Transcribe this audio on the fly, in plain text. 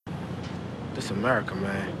This America,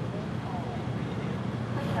 man.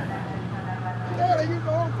 Yeah, you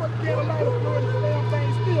know, I'm fucking get a lighter fluid, the damn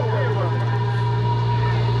thing still ain't working.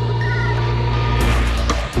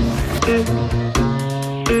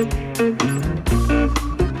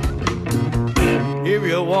 If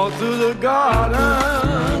you walk through the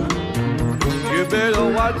garden, you better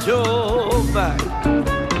watch your back.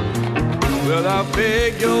 Well, I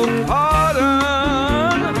beg your pardon,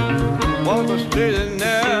 walk a straight and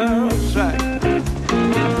narrow track.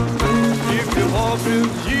 If you walk with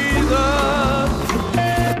Jesus,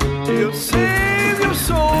 he'll save your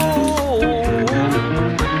soul.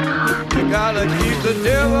 You gotta keep the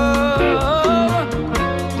devil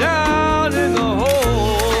down in the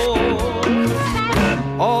hole.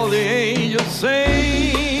 All the angels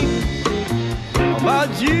sing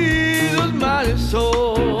about Jesus' mighty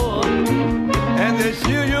soul, and they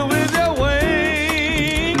shield you with their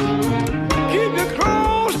wings, keep you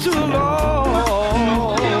close to the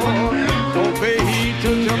Lord. Don't pay heed to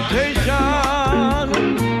temptation,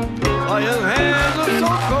 or your hands are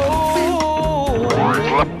so cold.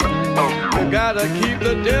 You gotta keep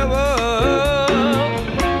the devil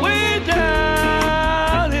way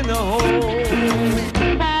down in the hole.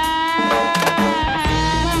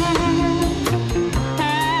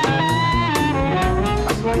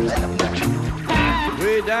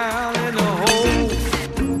 Way down in the hole,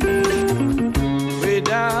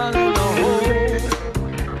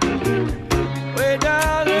 way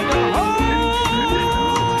down in the hole, way down in the hole,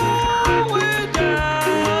 way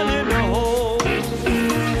down in the hole.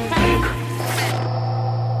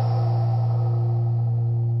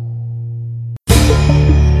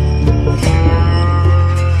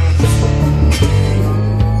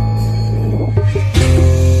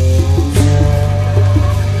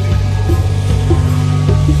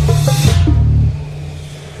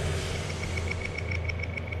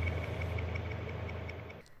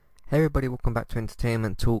 Hey everybody, welcome back to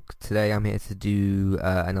Entertainment Talk. Today I'm here to do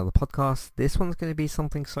another podcast. This one's going to be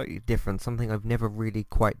something slightly different, something I've never really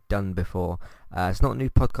quite done before. It's not a new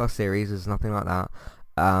podcast series, there's nothing like that.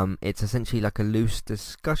 It's essentially like a loose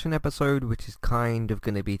discussion episode, which is kind of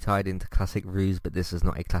going to be tied into classic reviews, but this is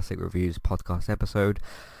not a classic reviews podcast episode.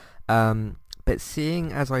 But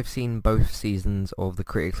seeing as I've seen both seasons of the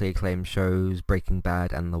critically acclaimed shows Breaking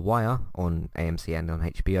Bad and The Wire on AMC and on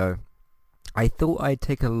HBO, I thought I'd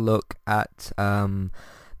take a look at the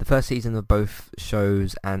first season of both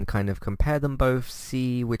shows and kind of compare them both,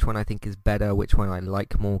 see which one I think is better, which one I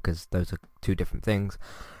like more, because those are two different things,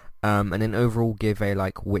 and then overall give a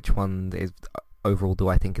like which one is overall do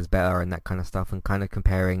I think is better and that kind of stuff, and kind of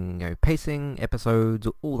comparing, you know, pacing, episodes,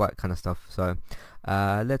 all that kind of stuff. So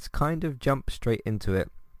let's kind of jump straight into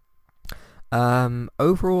it.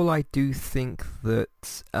 Overall, I do think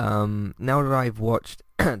that now that I've watched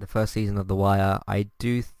the first season of The Wire, I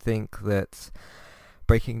do think that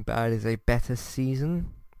Breaking Bad is a better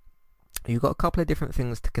season. You've got a couple of different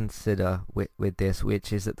things to consider with this,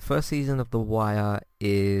 which is that the first season of The Wire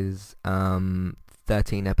is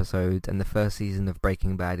 13 episodes, and the first season of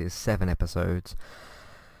Breaking Bad is 7 episodes.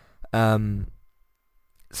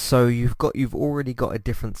 So you've already got a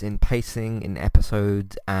difference in pacing in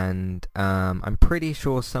episodes, and I'm pretty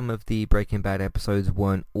sure some of the Breaking Bad episodes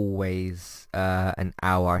weren't always an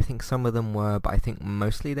hour. I think some of them were, but I think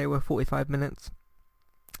mostly they were 45 minutes.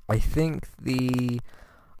 I think The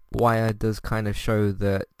Wire does kind of show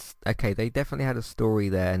that, okay, they definitely had a story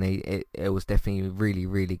there, and it was definitely really,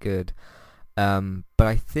 really good. But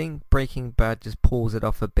I think Breaking Bad just pulls it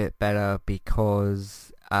off a bit better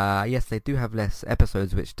because yes, they do have less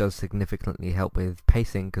episodes, which does significantly help with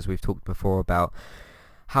pacing, because we've talked before about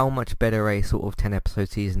how much better a sort of 10 episode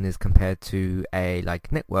season is compared to a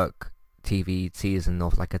like network TV season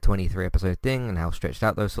of like a 23 episode thing, and how stretched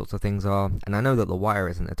out those sorts of things are. And I know that The Wire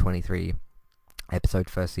isn't a 23 episode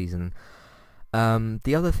first season.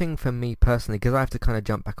 The other thing for me personally, because I have to kind of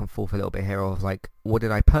jump back and forth a little bit here of like, what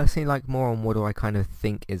did I personally like more and what do I kind of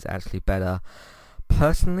think is actually better?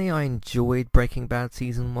 Personally, I enjoyed Breaking Bad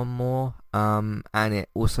season 1 more, and it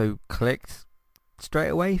also clicked straight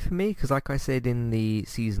away for me, because like I said in the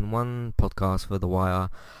season 1 podcast for The Wire,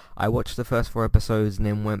 I watched the first 4 episodes and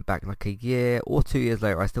then went back like a year or 2 years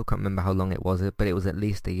later. I still can't remember how long it was, but it was at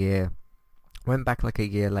least a year. Went back like a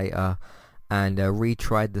year later and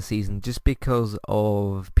retried the season, just because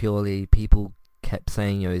of purely people kept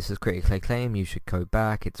saying, you know, this is critically acclaimed, you should go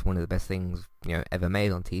back, it's one of the best things, you know, ever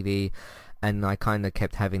made on TV. And I kind of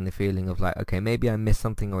kept having the feeling of like, okay, maybe I missed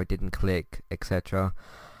something or it didn't click, etc.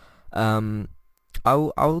 I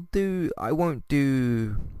won't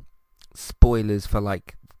do spoilers for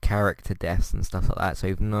like character deaths and stuff like that, so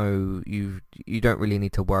you don't really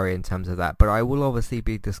need to worry in terms of that. But I will obviously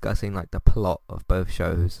be discussing like the plot of both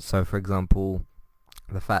shows. So for example,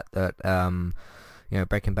 the fact that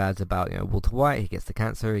Breaking Bad's about Walter White. He gets the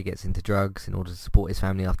cancer, he gets into drugs in order to support his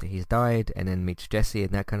family after he's died, and then meets Jesse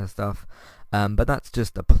and that kind of stuff. But that's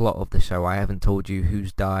just the plot of the show. I haven't told you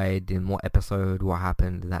who's died in what episode, what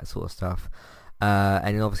happened, that sort of stuff.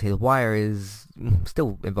 And then obviously The Wire is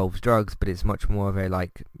still involves drugs, but it's much more of a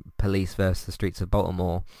like police versus the streets of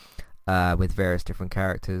Baltimore, with various different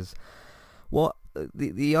characters. What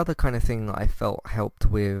the other kind of thing that I felt helped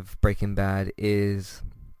with Breaking Bad is,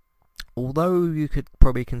 although you could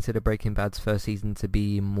probably consider Breaking Bad's first season to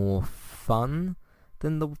be more fun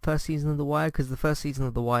than the first season of The Wire, because the first season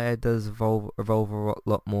of The Wire does revolve a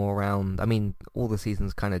lot more around, I mean, all the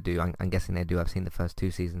seasons kind of do, I'm guessing they do, I've seen the first 2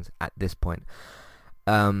 seasons at this point,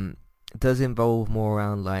 does involve more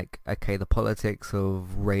around like, okay, the politics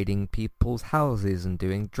of raiding people's houses and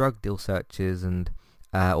doing drug deal searches and,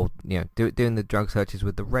 doing the drug searches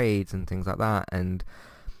with the raids and things like that, and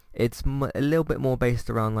it's a little bit more based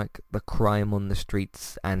around like the crime on the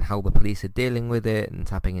streets and how the police are dealing with it and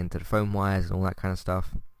tapping into the phone wires and all that kind of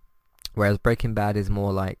stuff. Whereas Breaking Bad is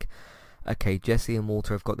more like, okay, Jesse and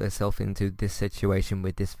Walter have got themselves into this situation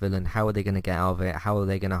with this villain. How are they going to get out of it? How are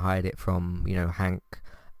they going to hide it from, Hank,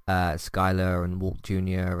 Skyler and Walt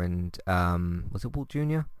Jr. and, was it Walt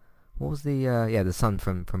Jr.? What was the son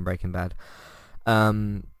from Breaking Bad.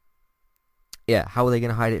 How are they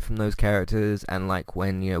going to hide it from those characters? And like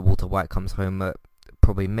when Walter White comes home at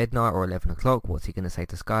probably midnight or 11 o'clock, what's he going to say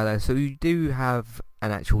to Skylar? So you do have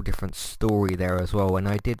an actual different story there as well, and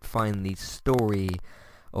I did find the story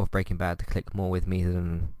of Breaking Bad to click more with me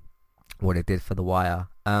than what it did for The Wire.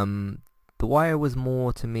 The Wire was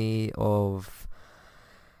more to me of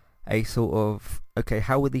a sort of, okay,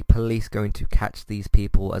 how are the police going to catch these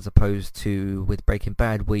people, as opposed to with Breaking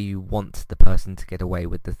Bad where you want the person to get away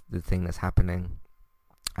with the thing that's happening,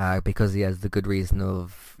 because he has the good reason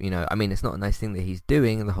of, I mean, it's not a nice thing that he's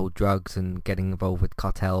doing, the whole drugs and getting involved with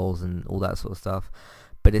cartels and all that sort of stuff,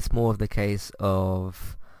 but it's more of the case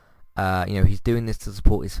of he's doing this to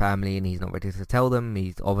support his family and he's not ready to tell them.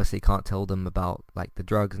 He obviously can't tell them about like the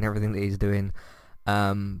drugs and everything that he's doing,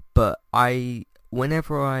 but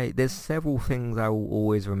there's several things I will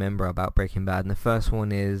always remember about Breaking Bad, and the first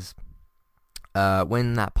one is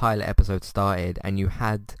when that pilot episode started and you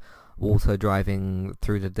had Walter driving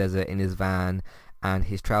through the desert in his van and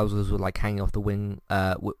his trousers were like hanging off the wind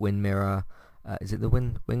mirror. Is it the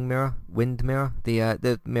wind mirror? Wind mirror?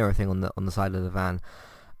 The mirror thing on the side of the van.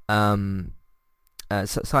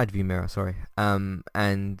 Side view mirror, sorry.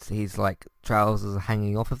 And he's like, trousers are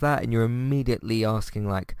hanging off of that, and you're immediately asking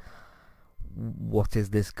like, what is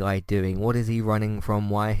this guy doing? What is he running from?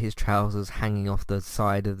 Why are his trousers hanging off the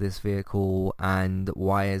side of this vehicle? And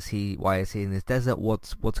why is he in this desert?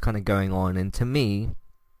 What's kind of going on? And to me,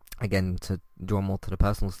 again, to draw more to the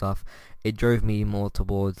personal stuff, it drove me more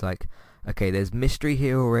towards like, okay, there's mystery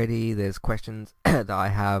here already. There's questions that I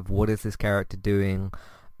have. What is this character doing?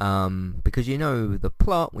 Because you know the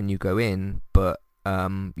plot when you go in, but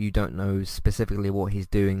you don't know specifically what he's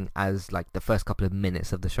doing as like the first couple of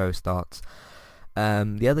minutes of the show starts.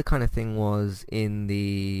 The other kind of thing was in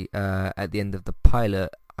the at the end of the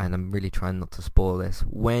pilot, and I'm really trying not to spoil this,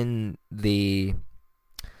 when he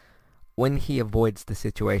avoids the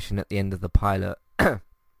situation at the end of the pilot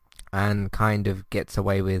and kind of gets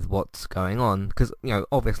away with what's going on, because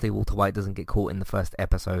obviously Walter White doesn't get caught in the first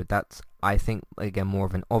episode. That's, I think, again, more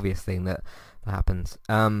of an obvious thing that happens.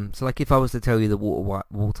 So like if I was to tell you that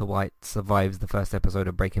Walter White survives the first episode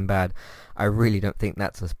of Breaking Bad, I really don't think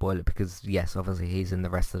that's a spoiler, because yes, obviously he's in the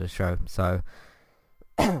rest of the show. So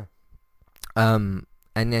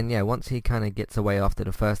and then once he kind of gets away after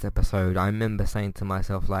the first episode, I remember saying to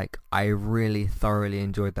myself like, I really thoroughly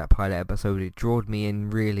enjoyed that pilot episode. It drawed me in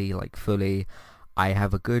really like fully. I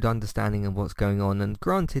have a good understanding of what's going on, and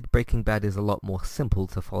granted, Breaking Bad is a lot more simple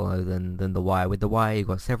to follow than The Wire. With The Wire, you've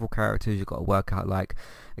got several characters, you've got to work out like,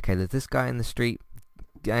 okay, there's this guy in the street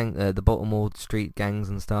gang, the Baltimore street gangs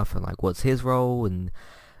and stuff, and like, what's his role? And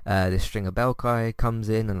this Stringer Bell guy comes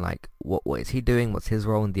in, and like, what is he doing? What's his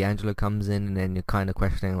role? And D'Angelo comes in, and then you're kind of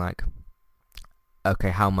questioning like,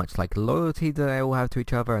 okay, how much like loyalty do they all have to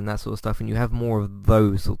each other and that sort of stuff, and you have more of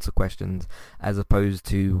those sorts of questions as opposed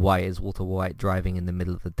to why is Walter White driving in the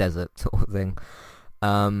middle of the desert sort of thing.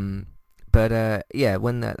 But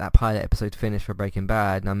when that pilot episode finished for Breaking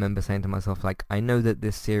Bad, and I remember saying to myself like, I know that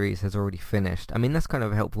this series has already finished. I mean, that's kind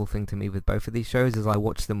of a helpful thing to me with both of these shows, is I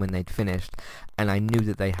watched them when they'd finished and I knew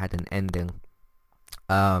that they had an ending.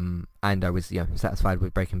 And I was satisfied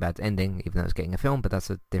with Breaking Bad's ending, even though it's getting a film, but that's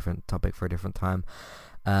a different topic for a different time.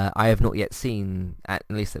 I have not yet seen, at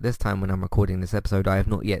least at this time when I'm recording this episode, I have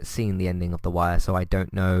not yet seen the ending of The Wire, so I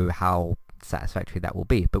don't know how satisfactory that will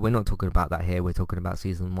be. But we're not talking about that here, we're talking about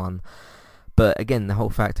season 1. But again, the whole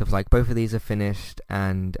fact of like both of these are finished,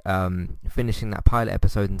 and finishing that pilot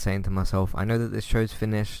episode and saying to myself, I know that this show's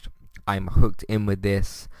finished, I'm hooked in with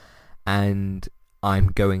this, and I'm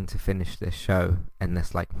going to finish this show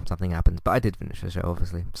unless like something happens. But I did finish the show,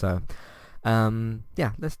 obviously. So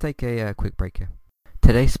yeah, let's take a quick break here.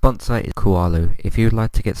 Today's sponsor is Kualu. If you'd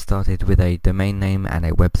like to get started with a domain name and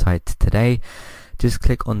a website today, just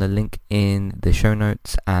click on the link in the show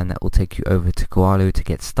notes and that will take you over to Kualu to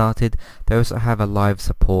get started. They also have a live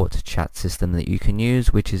support chat system that you can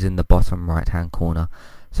use, which is in the bottom right hand corner.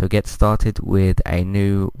 So get started with a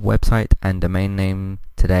new website and domain name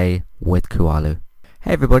today with Kualu.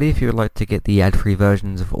 Hey everybody, if you would like to get the ad-free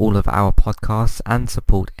versions of all of our podcasts and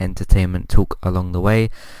support Entertainment Talk along the way,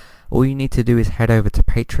 all you need to do is head over to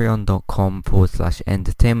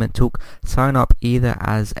patreon.com/entertainment talk. Sign up either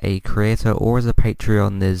as a creator or as a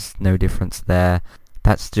Patreon. There's no difference there.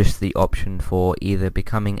 That's just the option for either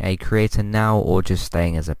becoming a creator now or just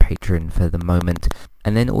staying as a patron for the moment.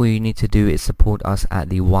 And then all you need to do is support us at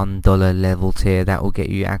the $1 level tier. That will get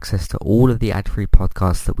you access to all of the ad-free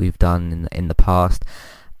podcasts that we've done in the past,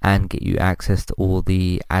 and get you access to all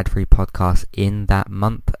the ad-free podcasts in that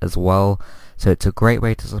month as well. So it's a great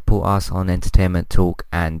way to support us on Entertainment Talk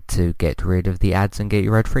and to get rid of the ads and get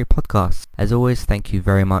your ad-free podcasts. As always, thank you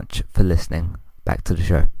very much for listening. Back to the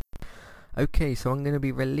show. Okay, so I'm going to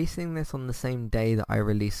be releasing this on the same day that I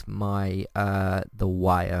release my The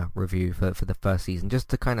Wire review for the first season, just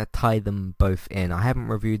to kind of tie them both in. I haven't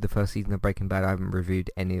reviewed the first season of Breaking Bad. I haven't reviewed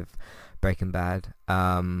any of Breaking Bad.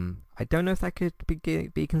 I don't know if that could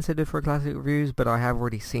be considered for classic reviews, but I have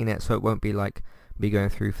already seen it, so it won't be like me going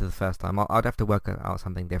through for the first time. I'd have to work out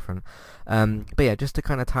something different. But yeah, just to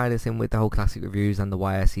kind of tie this in with the whole classic reviews and The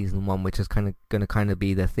Wire season 1, which is going to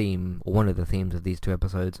be the theme, or one of the themes of these two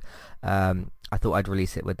episodes. I thought I'd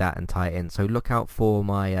release it with that and tie it in. So look out for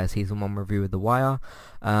my season 1 review of The Wire,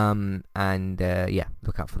 and yeah,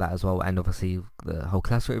 look out for that as well. And obviously the whole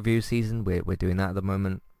classic review season, we're doing that at the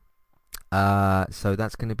moment. So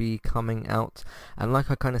that's going to be coming out, and like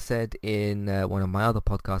I kind of said in one of my other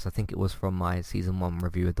podcasts, I think it was from my season 1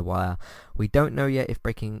 review of The Wire, we don't know yet if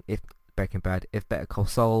Better Call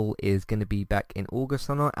Saul is going to be back in August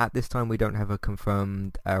or not. At this time we don't have a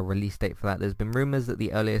confirmed release date for that. There's been rumours that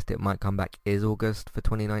the earliest it might come back is August for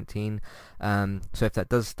 2019, so if that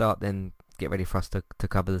does start, then get ready for us to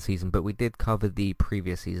cover the season. But we did cover the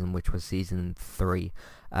previous season, which was season 3,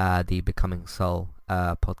 the Becoming Saul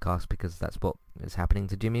podcast, because that's what is happening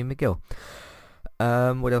to Jimmy and McGill.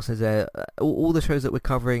 What else is there? All the shows that we're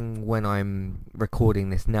covering when I'm recording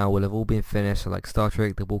this now will have all been finished, so like Star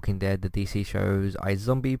Trek, The Walking Dead, the DC shows.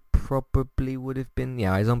 iZombie probably would have been,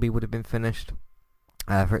 iZombie would have been finished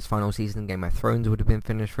for its final season. Game of Thrones would have been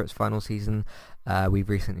finished for its final season. We've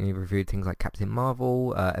recently reviewed things like Captain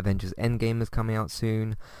Marvel, Avengers Endgame is coming out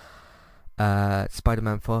soon.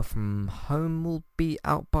 Spider-Man Far From Home will be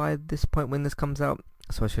out by this point when this comes out,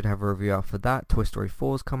 so I should have a review out for that. Toy Story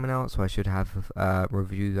 4 is coming out, so I should have a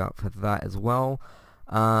review out for that as well.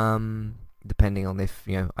 Depending on if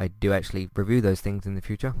I do actually review those things in the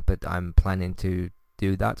future, but I'm planning to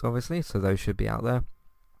do that obviously, so those should be out there.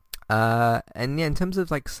 And yeah, in terms of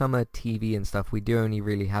like summer TV and stuff, we do only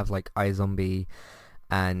really have like iZombie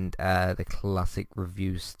and the classic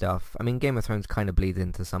review stuff. I mean, Game of Thrones kind of bleeds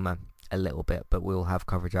into summer a little bit, but we'll have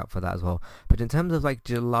coverage out for that as well. But in terms of like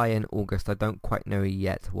July and August, I don't quite know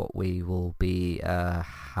yet what we will be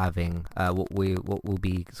having, what we'll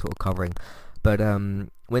be sort of covering. But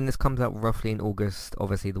when this comes out roughly in August,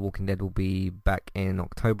 obviously The Walking Dead will be back in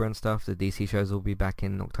October and stuff. The DC shows will be back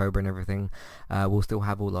in October and everything. We'll still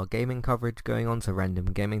have all our gaming coverage going on, so Random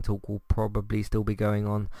Gaming Talk will probably still be going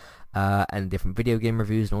on, and different video game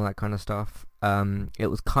reviews and all that kind of stuff. It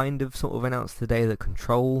was kind of sort of announced today that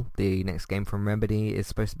Control, the next game from Remedy, is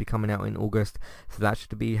supposed to be coming out in August, so that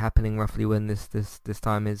should be happening roughly when this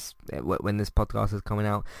time is, when this podcast is coming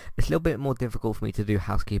out. It's a little bit more difficult for me to do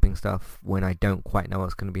housekeeping stuff when I don't quite know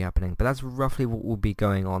what's going to be happening, but that's roughly what will be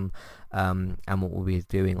going on, and what we'll be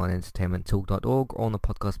doing on entertainmenttalk.org or on the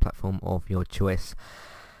podcast platform of your choice.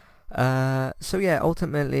 So yeah,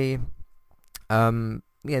 ultimately,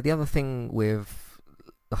 the other thing with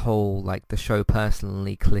the whole, like, the show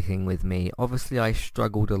personally clicking with me, obviously I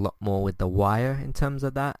struggled a lot more with The Wire in terms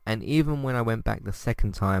of that, and even when I went back the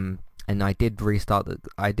second time and I did restart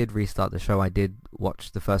the show. I did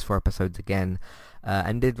watch the first 4 episodes again,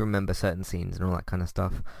 and did remember certain scenes and all that kind of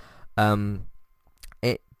stuff.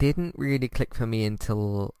 It didn't really click for me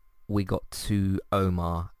until we got to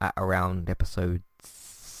Omar at around episode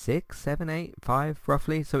 6, 7, 8, 5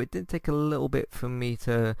 roughly. So it did take a little bit for me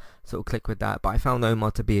to sort of click with that, but I found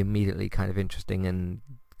Omar to be immediately kind of interesting and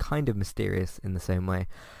kind of mysterious in the same way.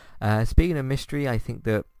 Speaking of mystery, I think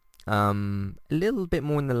that a little bit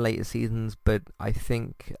more in the later seasons, but I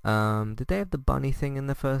think did they have the bunny thing in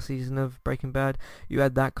the first season of Breaking Bad? You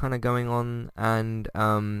had that kind of going on, and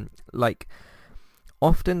like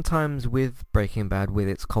oftentimes with Breaking Bad, with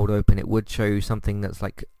its cold open, it would show you something that's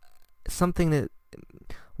like something that,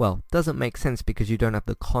 well, doesn't make sense because you don't have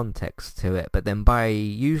the context to it, but then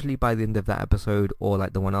usually by the end of that episode, or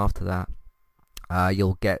like the one after that,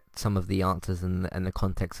 you'll get some of the answers and the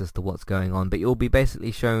context as to what's going on. But you'll be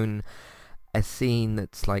basically shown a scene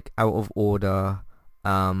that's like out of order,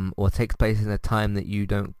 or takes place in a time that you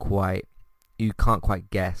can't quite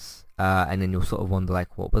guess, and then you'll sort of wonder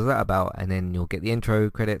like, what was that about? And then you'll get the intro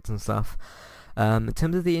credits and stuff. In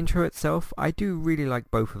terms of the intro itself, I do really like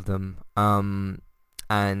both of them.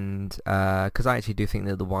 And because I actually do think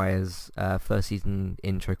that The Wire's first season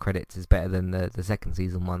intro credits is better than the second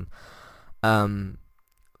season one.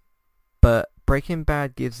 But Breaking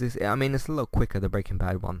Bad gives this, I mean, it's a lot quicker, the Breaking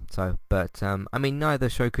Bad one, so, but, I mean, neither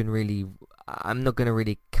show can really, I'm not going to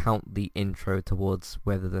really count the intro towards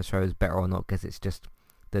whether the show is better or not, because it's just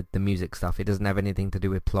the music stuff. It doesn't have anything to do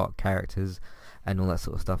with plot, characters, and all that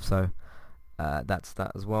sort of stuff, so, that's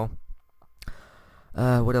that as well.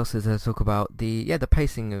 What else is there to talk about? The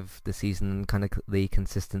pacing of the season, kind of the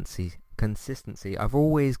consistency. I've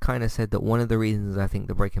always kind of said that one of the reasons I think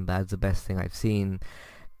the Breaking Bad's the best thing I've seen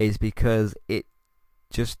is because it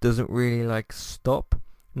just doesn't really like stop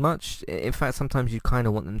much. In fact, sometimes you kind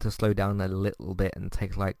of want them to slow down a little bit and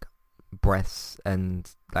take like breaths and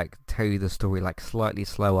like tell you the story like slightly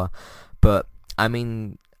slower. But I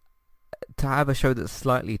mean, to have a show that's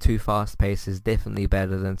slightly too fast paced is definitely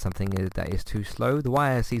better than something that is too slow. The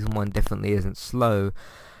Wire season 1 definitely isn't slow,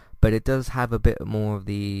 but it does have a bit more of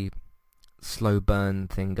the slow burn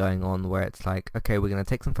thing going on, where it's like, okay, we're going to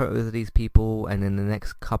take some photos of these people, and in the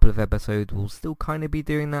next couple of episodes we'll still kind of be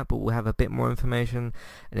doing that, but we'll have a bit more information,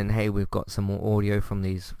 and then hey, we've got some more audio from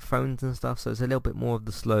these phones and stuff. So it's a little bit more of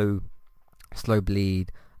the slow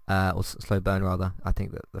bleed, or slow burn rather, I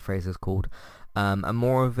think that the phrase is called, and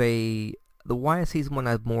more of the Wire season 1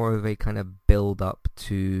 had more of a kind of build up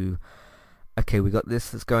to, okay, we got this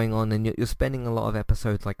that's going on, and you're spending a lot of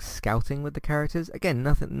episodes like scouting with the characters. Again,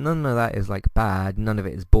 none of that is like bad, none of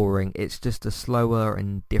it is boring. It's just a slower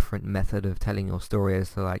and different method of telling your story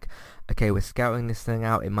as to like, okay, we're scouting this thing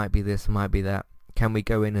out, it might be this, it might be that. Can we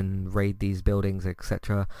go in and raid these buildings,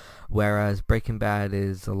 etc.? Whereas Breaking Bad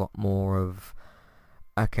is a lot more of,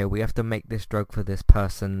 okay, we have to make this drug for this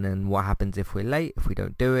person, and what happens if we're late, if we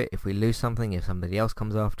don't do it, if we lose something, if somebody else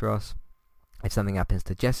comes after us, if something happens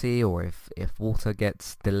to Jesse, or if Walter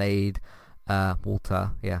gets delayed,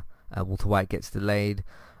 Walter White gets delayed,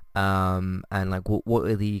 and like what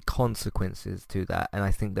are the consequences to that? And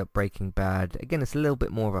I think that Breaking Bad, again, it's a little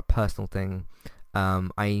bit more of a personal thing.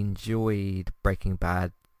 I enjoyed Breaking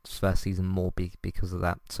Bad's first season more because of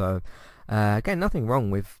that. So again, nothing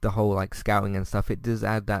wrong with the whole like scouting and stuff. It does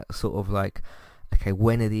add that sort of like, okay,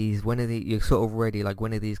 when are you're sort of ready, like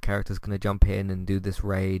when are these characters going to jump in and do this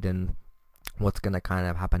raid, and what's going to kind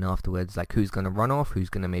of happen afterwards, like who's going to run off, who's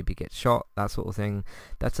going to maybe get shot, that sort of thing.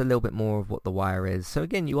 That's a little bit more of what The Wire is. So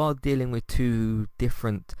again, you are dealing with two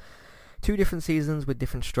different seasons with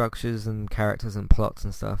different structures and characters and plots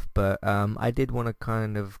and stuff, but I did want to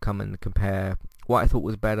kind of come and compare what I thought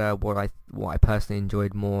was better, what I personally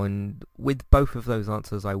enjoyed more, and with both of those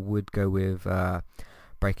answers I would go with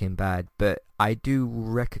Breaking Bad. But I do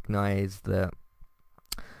recognize that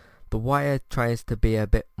The Wire tries to be a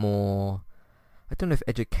bit more, I don't know if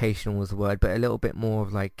educational was the word, but a little bit more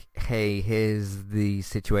of like, hey, here's the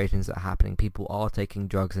situations that are happening. People are taking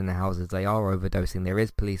drugs in their houses. They are overdosing. There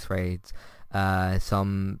is police raids.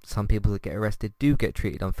 Some people that get arrested do get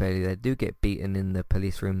treated unfairly. They do get beaten in the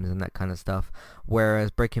police rooms and that kind of stuff.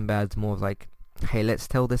 Whereas Breaking Bad's more of like, hey, let's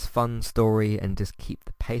tell this fun story and just keep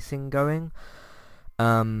the pacing going.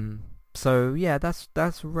 So yeah, that's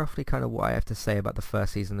roughly kind of what I have to say about the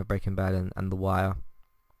first season of Breaking Bad and The Wire.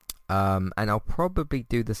 And I'll probably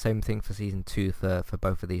do the same thing for season 2 for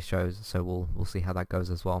both of these shows, so we'll see how that goes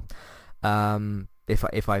as well.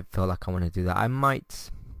 If I feel like I want to do that, I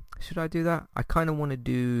might. Should I do that? I kind of want to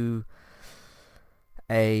do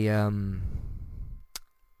a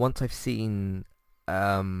once I've seen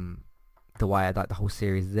the The Wire, like the whole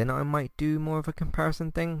series, then I might do more of a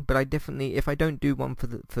comparison thing. But I definitely, if I don't do one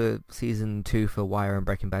for season 2 for Wire and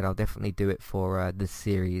Breaking Bad, I'll definitely do it for this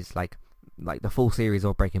series, like the full series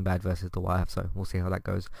of Breaking Bad versus The Wire. So we'll see how that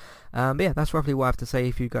goes. But yeah, that's roughly what I have to say.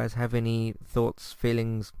 If you guys have any thoughts,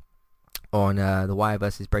 feelings on The Wire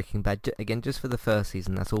versus Breaking Bad, again, just for the first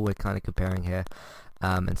season, that's all we're kind of comparing here.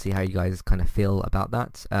 And see how you guys kind of feel about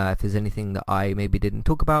that. If there's anything that I maybe didn't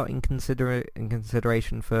talk about in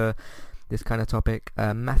consideration for this kind of topic,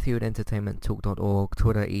 Matthew at entertainmenttalk.org,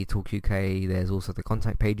 Twitter eTalkUK. There's also the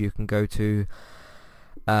contact page you can go to,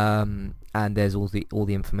 and there's all the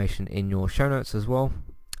information in your show notes as well.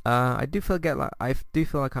 I do feel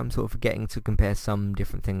like I'm sort of forgetting to compare some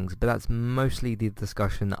different things, but that's mostly the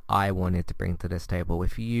discussion that I wanted to bring to this table.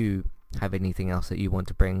 If you have anything else that you want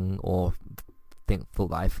to bring or thought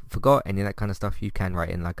that I forgot, any of that kind of stuff, you can write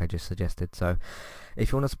in like I just suggested. So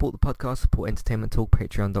if you want to support the podcast, support Entertainment Talk,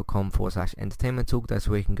 patreon.com/Entertainment Talk. That's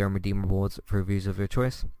where you can go and redeem rewards for reviews of your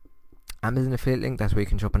choice. Amazon affiliate link, that's where you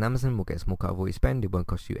can shop on Amazon. We'll get a small cut of what you spend. It won't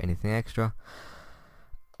cost you anything extra.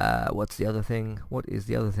 What is the other thing?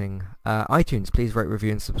 iTunes, please rate,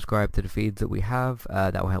 review and subscribe to the feeds that we have.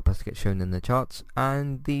 That will help us to get shown in the charts.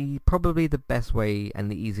 And probably the best way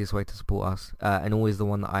and the easiest way to support us, and always the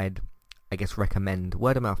one that I guess recommend,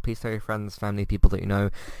 word of mouth. Please tell your friends, family, people that you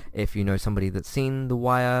know. If you know somebody that's seen The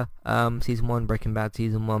Wire season 1, Breaking Bad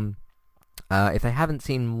season 1, if they haven't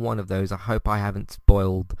seen one of those, I hope I haven't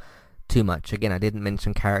spoiled too much. Again, I didn't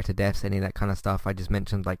mention character deaths, any of that kind of stuff. I just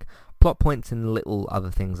mentioned like plot points and little other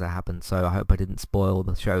things that happen. So I hope I didn't spoil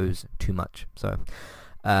the shows too much. So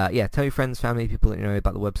yeah, tell your friends, family, people that you know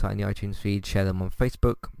about the website and the iTunes feed. Share them on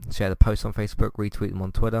Facebook. Share the posts on Facebook. Retweet them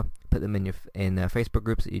on Twitter. Put them in Facebook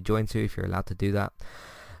groups that you join to if you're allowed to do that.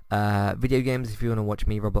 Video games, if you want to watch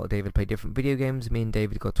me, Robert or David play different video games. Me and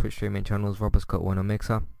David got Twitch streaming channels. Robert's got one on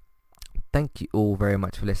Mixer. Thank you all very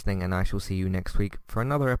much for listening, and I shall see you next week for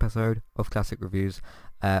another episode of Classic Reviews,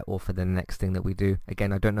 or for the next thing that we do.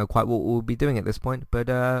 Again, I don't know quite what we'll be doing at this point, but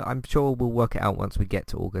I'm sure we'll work it out once we get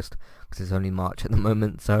to August, because it's only March at the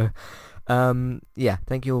moment. So, yeah,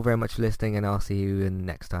 thank you all very much for listening, and I'll see you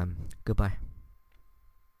next time. Goodbye.